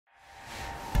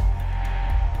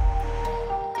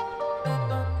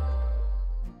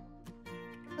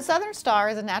Southern Star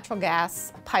is a natural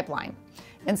gas pipeline,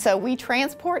 and so we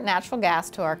transport natural gas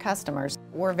to our customers.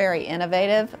 We're very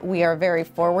innovative, we are very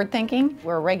forward-thinking,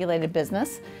 we're a regulated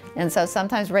business, and so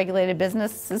sometimes regulated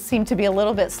businesses seem to be a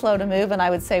little bit slow to move, and I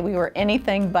would say we were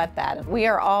anything but that. We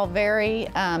are all very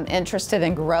interested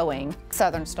in growing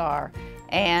Southern Star.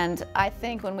 And I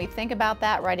think when we think about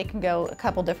that, right, it can go a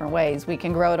couple different ways. We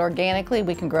can grow it organically,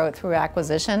 we can grow it through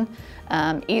acquisition.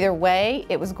 Either way,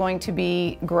 it was going to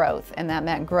be growth, and that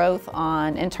meant growth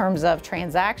in terms of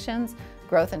transactions,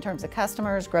 growth in terms of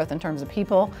customers, growth in terms of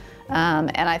people.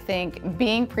 And I think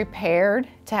being prepared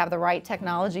to have the right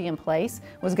technology in place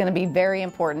was going to be very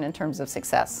important in terms of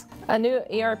success. A new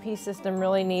ERP system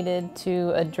really needed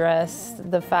to address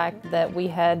the fact that we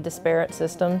had disparate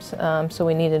systems, so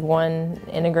we needed one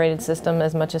integrated system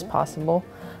as much as possible.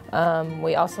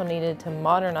 We also needed to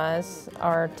modernize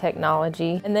our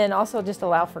technology and then also just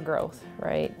allow for growth,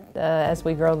 right? As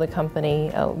we grow the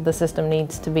company, the system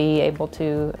needs to be able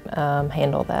to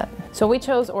handle that. So we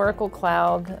chose Oracle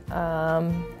Cloud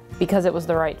because it was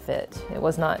the right fit. It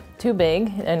was not too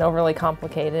big and overly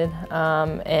complicated,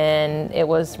 and it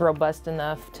was robust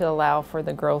enough to allow for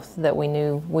the growth that we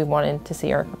knew we wanted to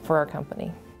see for our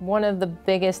company. One of the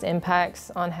biggest impacts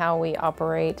on how we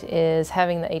operate is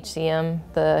having the HCM,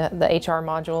 the HR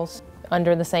modules,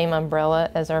 under the same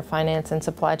umbrella as our finance and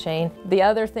supply chain. The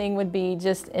other thing would be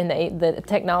just the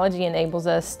technology enables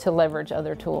us to leverage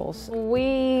other tools.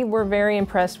 We were very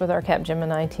impressed with our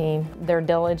Capgemini team. Their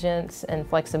diligence and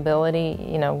flexibility,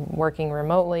 you know, working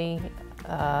remotely,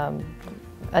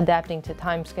 adapting to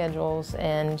time schedules,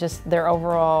 and just their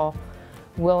overall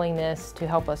willingness to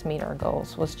help us meet our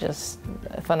goals was just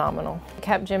phenomenal.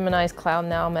 Capgemini's Cloud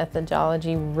Now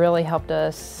methodology really helped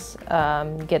us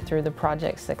get through the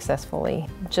project successfully.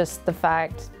 Just the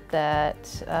fact that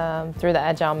through the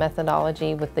Agile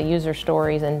methodology with the user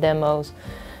stories and demos,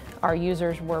 our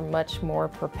users were much more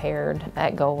prepared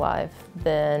at Go Live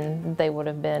than they would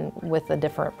have been with a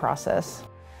different process.